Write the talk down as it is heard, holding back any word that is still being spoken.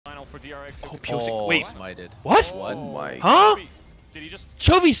Oh, wait, smited. what? What? Oh my. Huh?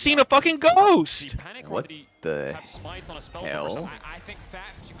 Chovy's seen a fucking ghost. What the hell?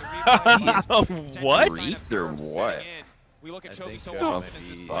 What? Reaped or what? We look at I Chovy think so Chovy often. might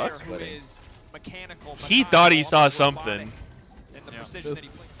This be player who sweating. is mechanical. He thought he saw something. And the precision that he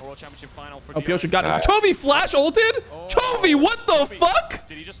played. World Championship final for Oh, Piotr got Alright. it. Chovy flash ulted? Chovy, what the fuck?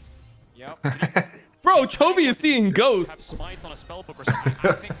 Did he just? Yep. Bro, Chovy is seeing ghosts. Smites on a spell book or something.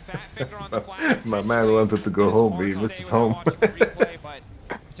 I think Fat Finger on the flash. My man wanted to go home, but he missed his home.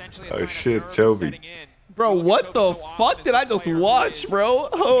 Oh shit, Chovy. Bro, what the fuck did I just watch, bro?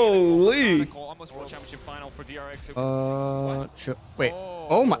 Holy. Wait.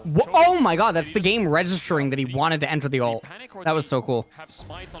 Oh my. Oh my god, that's the game registering that he wanted to enter the ult. That was so cool.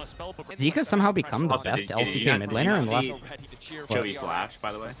 Zika somehow become the best LCK mid laner in the last... Chovy flash,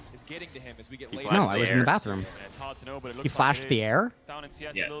 by the way. No, I was in the bathroom. He flashed the air?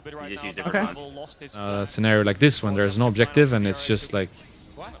 Yeah, he just used it for Okay. fun. Scenario like this when there's no objective and it's just like,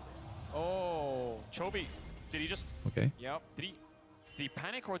 Oh, Chovy. Did he just? okay. Yep. Did he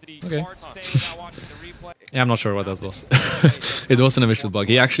panic or did he Okay. fart without watching the replay? Yeah, I'm not sure what that was. It was an initial bug.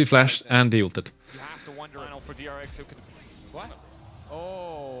 He actually flashed and he ulted. You have to wonder for DRX who could. What?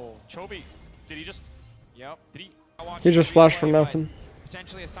 Oh, Chovy. Did he just? Yep. Did he? He just flashed for nothing.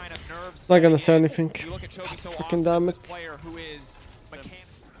 Potentially a sign of nerves. Not gonna say anything. You look at Chovy so Freaking often, damn this it. player who is mechanical.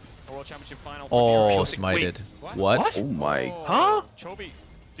 World Championship final for Oh, DRX. smited. What? What? Oh my. Huh? Chovy.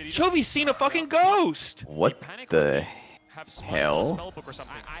 Did he just? Chovy's seen a fucking ghost. What the hell?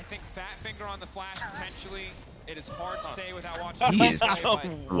 I think Fat Finger on the flash potentially. It is hard to say without watching. He is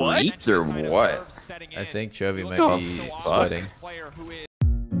What? reaped or what? I think Chovy might The be fuck? sweating. Player who is